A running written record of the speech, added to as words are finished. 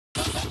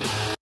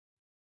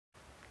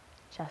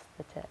Just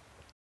the tip.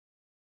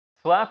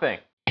 Slapping.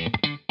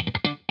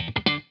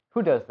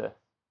 Who does this?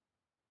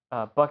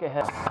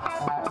 Buckethead.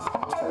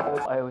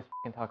 I always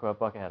f***ing talk about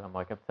Buckethead. I'm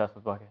like obsessed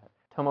with Buckethead.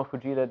 Tomo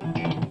Fujita.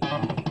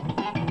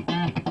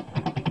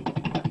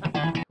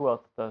 Who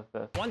else does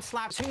this? One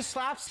slap, two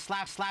slaps,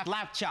 slap, slap,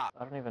 lap chop.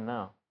 I don't even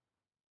know.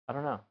 I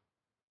don't know.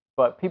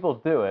 But people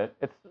do it.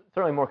 It's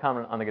certainly more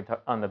common on the guitar,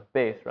 on the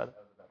bass rather.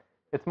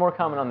 It's more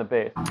common on the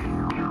bass.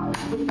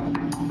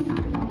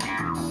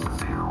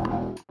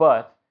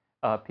 But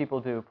people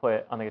do play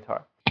it on the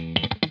guitar.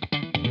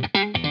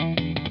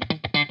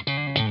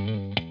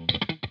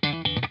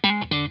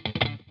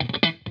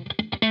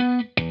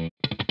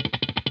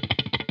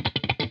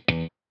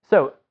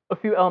 So, a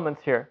few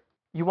elements here.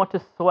 You want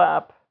to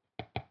slap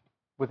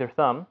with your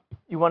thumb.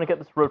 You want to get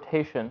this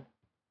rotation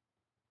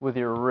with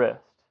your wrist.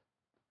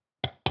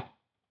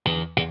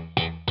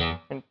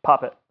 And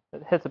pop it.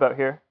 It hits about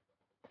here.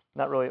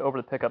 Not really over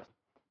the pickups.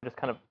 Just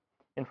kind of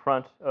in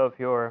front of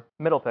your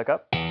middle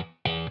pickup.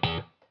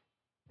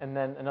 And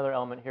then another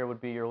element here would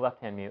be your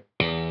left hand mute.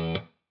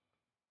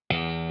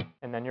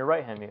 And then your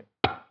right hand mute.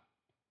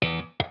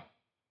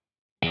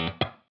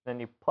 Then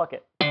you pluck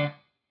it.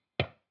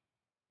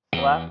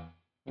 Slap,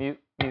 mute,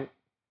 mute,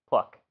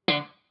 pluck.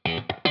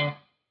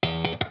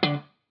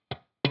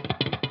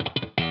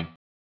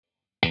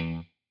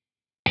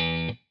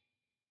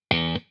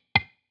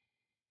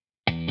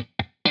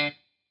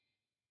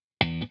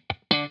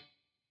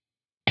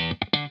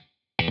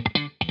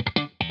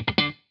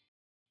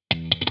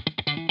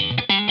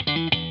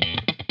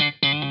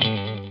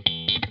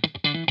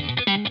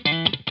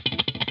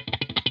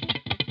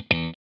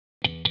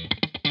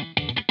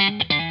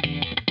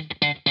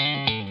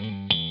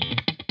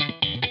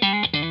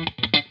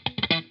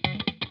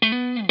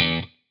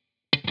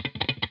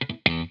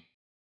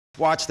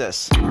 Watch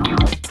this.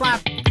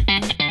 Slap.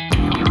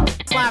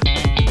 Slap.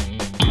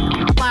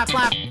 Slap,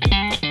 slap.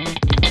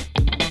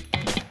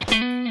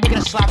 You're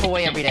gonna slap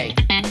away every day.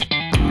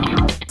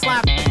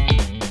 Slap.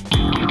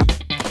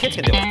 Kids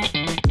can do it.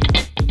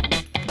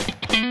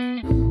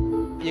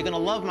 You're gonna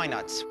love my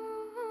nuts.